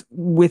starts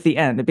with the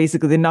end.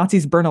 Basically, the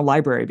Nazis burn a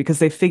library because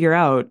they figure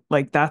out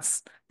like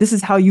this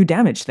is how you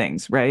damage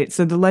things, right?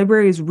 So the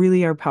libraries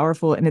really are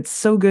powerful, and it's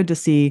so good to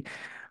see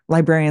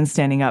librarians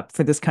standing up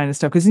for this kind of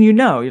stuff because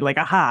you're like,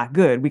 aha,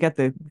 good, we got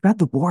the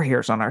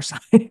warriors on our side.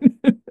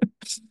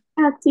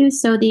 yeah, too.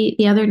 So the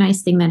other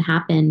nice thing that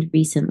happened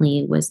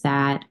recently was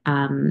that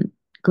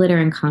Glitter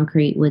and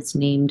Concrete was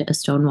named a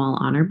Stonewall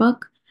Honor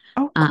Book.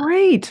 Oh, Uh,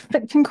 great!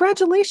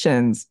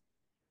 Congratulations.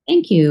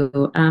 Thank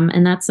you.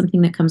 And that's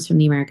something that comes from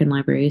the American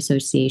Library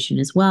Association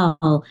as well.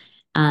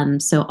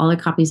 So all the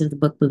copies of the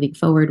book moving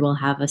forward will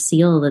have a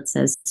seal that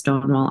says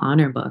Stonewall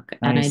Honor Book.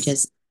 And I Nice.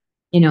 just,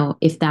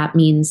 if that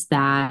means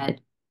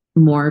that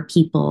more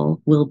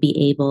people will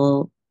be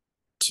able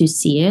to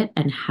see it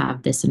and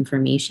have this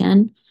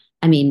information,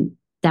 I mean,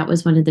 that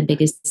was one of the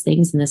biggest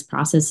things in this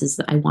process is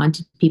that I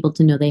wanted people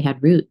to know they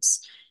had roots,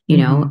 you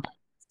Hmm. know, uh,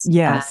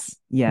 Yes.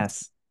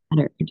 Yes.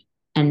 mattered,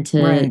 and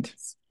to Right.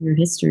 your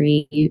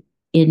history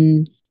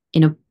in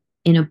in a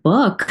in a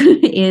book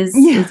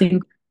Yeah.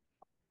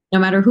 no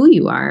matter who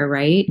you are,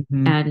 right?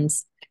 Hmm. And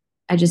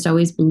I just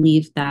always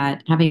believe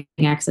that having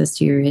access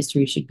to your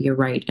history should be a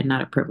right and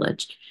not a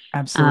privilege.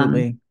 Um,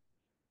 Absolutely. so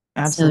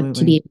to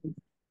Absolutely.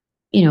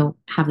 be,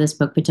 have this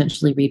book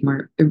potentially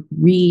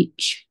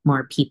reach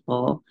more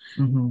people,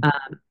 Hmm. uh,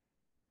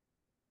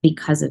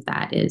 because of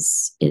that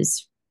is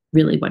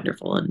really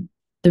wonderful, and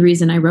the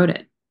reason I wrote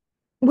it.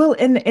 Well,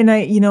 and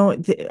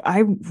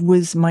I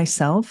was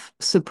myself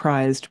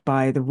surprised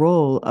by the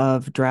role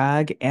of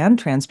drag and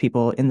trans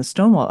people in the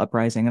Stonewall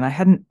uprising, and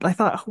I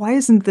thought, why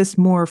isn't this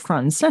more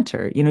front and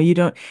center? You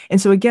don't, and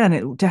so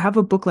again, to have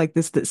a book like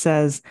this that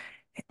says,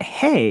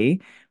 hey,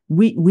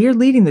 we're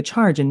leading the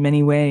charge in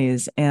many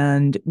ways,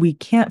 and we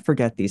can't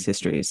forget these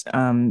histories.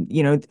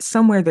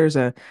 Somewhere there's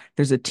a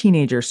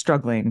teenager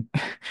struggling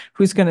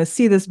who's going to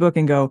see this book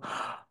and go,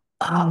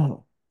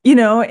 oh,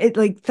 it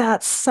like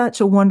that's such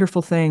a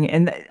wonderful thing.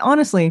 And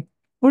honestly,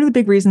 one of the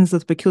big reasons that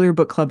the Peculiar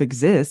Book Club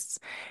exists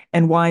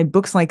and why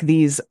books like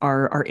these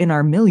are in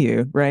our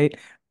milieu, right,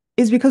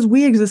 is because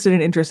we exist at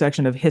an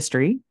intersection of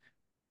history,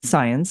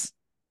 science,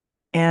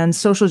 and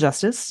social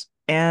justice.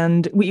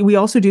 And we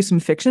also do some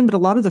fiction, but a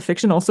lot of the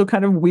fiction also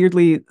kind of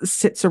weirdly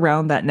sits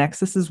around that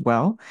nexus as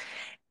well.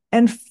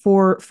 And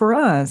for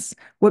us,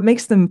 what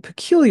makes them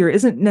peculiar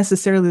isn't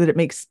necessarily that it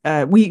makes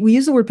we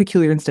use the word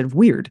peculiar instead of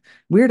weird.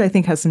 Weird, I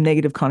think, has some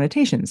negative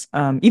connotations.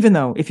 Even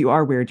though if you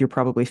are weird, you're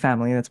probably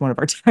family. That's one of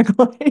our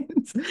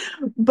taglines.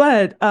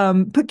 But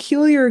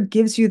peculiar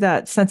gives you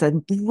that sense, a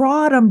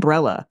broad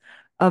umbrella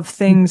of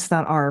things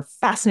that are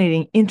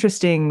fascinating,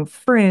 interesting,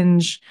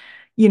 fringe,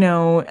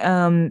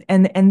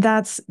 and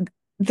that's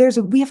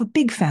we have a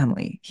big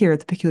family here at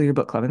the Peculiar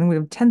Book Club, and we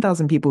have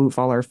 10,000 people who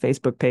follow our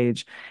Facebook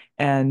page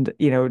and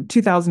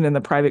 2000 in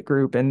the private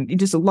group and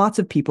just lots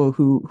of people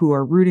who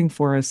are rooting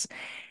for us,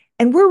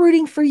 and we're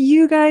rooting for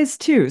you guys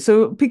too.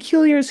 So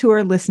peculiars who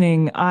are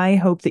listening, I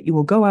hope that you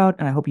will go out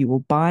and I hope you will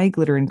buy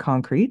Glitter and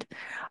Concrete.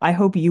 I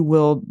hope you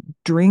will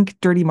drink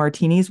dirty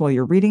martinis while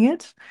you're reading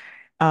it,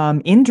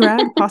 in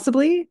drag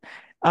possibly.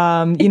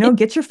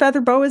 Get your feather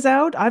boas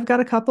out. I've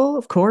got a couple,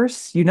 of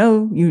course. You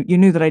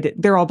knew that I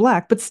did. They're all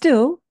black, but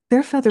still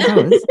they're feather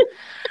boas.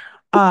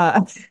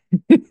 Uh,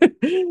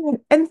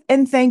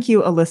 and thank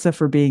you, Elyssa,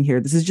 for being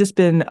here. This has just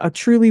been a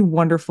truly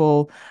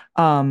wonderful,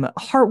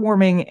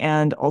 heartwarming,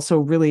 and also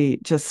really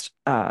just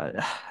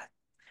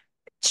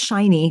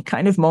shiny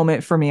kind of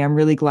moment for me. I'm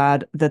really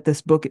glad that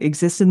this book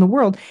exists in the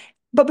world.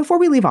 But before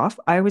we leave off,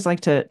 I always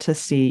like to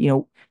see,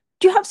 do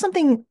you have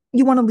something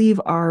you want to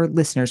leave our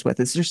listeners with?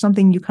 Is there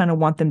something you kind of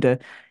want them to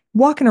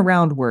walking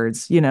around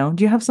words, do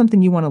you have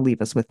something you want to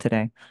leave us with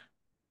today?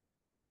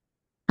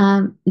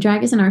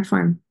 Drag is an art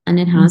form, and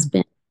it has Mm.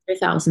 been for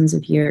thousands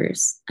of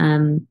years.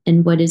 And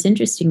what is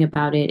interesting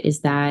about it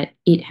is that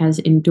it has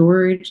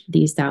endured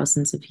these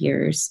thousands of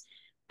years,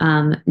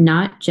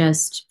 not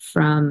just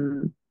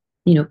from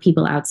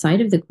people outside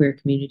of the queer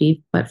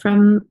community, but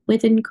from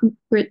within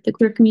the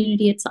queer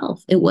community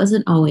itself. It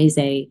wasn't always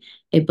a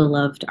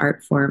beloved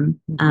art form.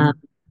 Mhm.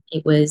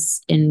 It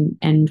was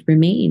and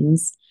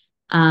remains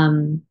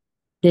um,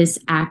 this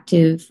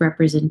active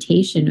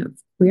representation of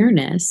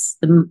queerness,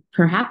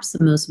 perhaps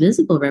the most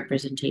visible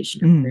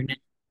representation of Mm. queerness,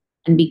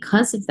 and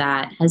because of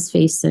that, has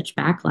faced such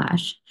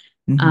backlash.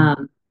 Mhm.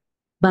 Um,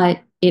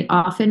 but it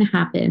often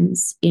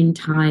happens in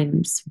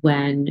times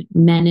when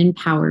men in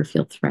power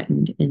feel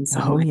threatened in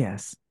some Oh, way.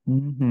 yes.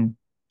 Mhm.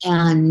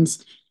 And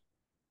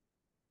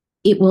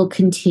it will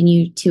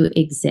continue to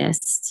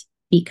exist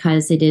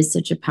because it is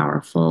such a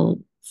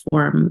powerful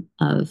form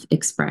of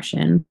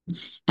expression.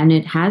 And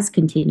it has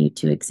continued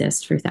to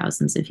exist for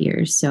thousands of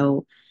years.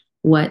 So,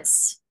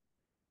 what's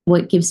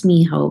what gives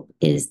me hope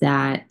is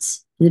that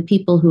the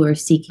people who are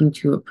seeking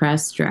to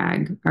oppress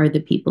drag are the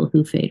people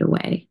who fade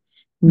away,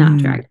 not Mm.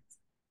 drag.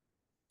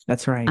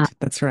 That's Uh, right.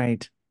 That's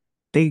right.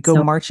 They go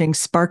so, marching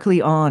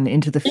sparkly on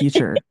into the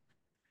future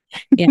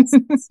yes,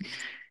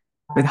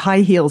 with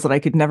high heels that I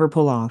could never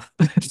pull off.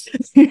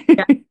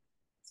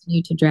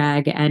 continue to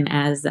drag. And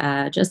as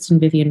Justin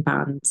Vivian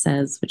Bond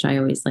says, which I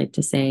always like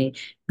to say,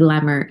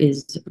 glamour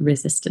is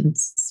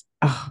resistance.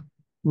 Oh,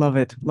 love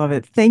it. Love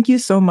it. Thank you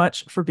so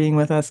much for being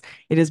with us.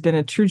 It has been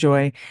a true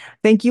joy.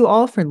 Thank you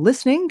all for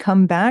listening.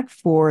 Come back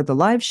for the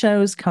live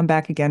shows. Come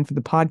back again for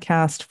the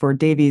podcast, for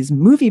Davey's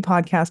movie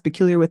podcast,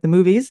 Peculiar with the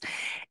Movies.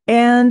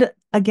 And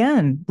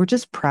again, we're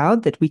just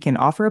proud that we can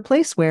offer a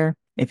place where,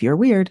 if you're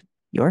weird,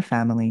 you're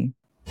family.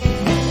 You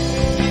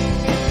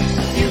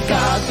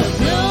got the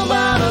blue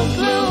bottle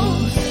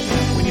blues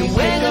when you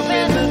wake up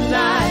in the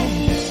night.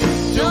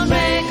 Don't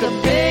make a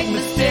big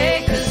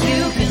mistake, 'cause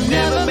you can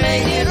never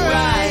make it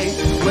right.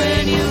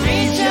 When you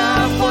reach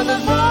out for the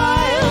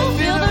vial,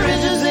 feel the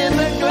ridges in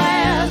the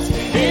glass.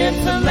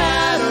 It's a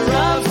matter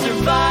of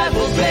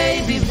survival,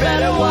 baby,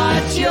 better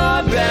watch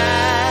your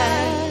back.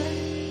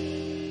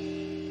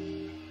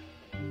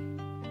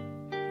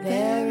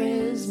 There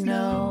is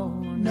no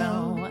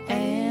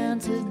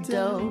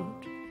antidote.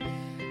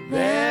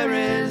 There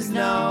is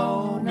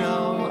no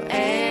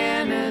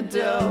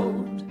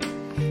antidote.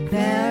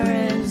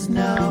 There is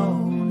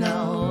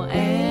no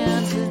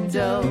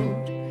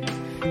antidote.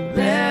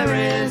 There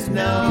is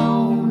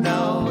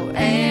no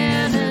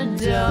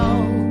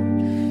antidote.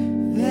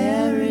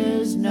 There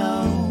is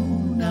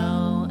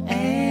no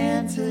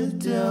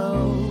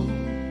antidote.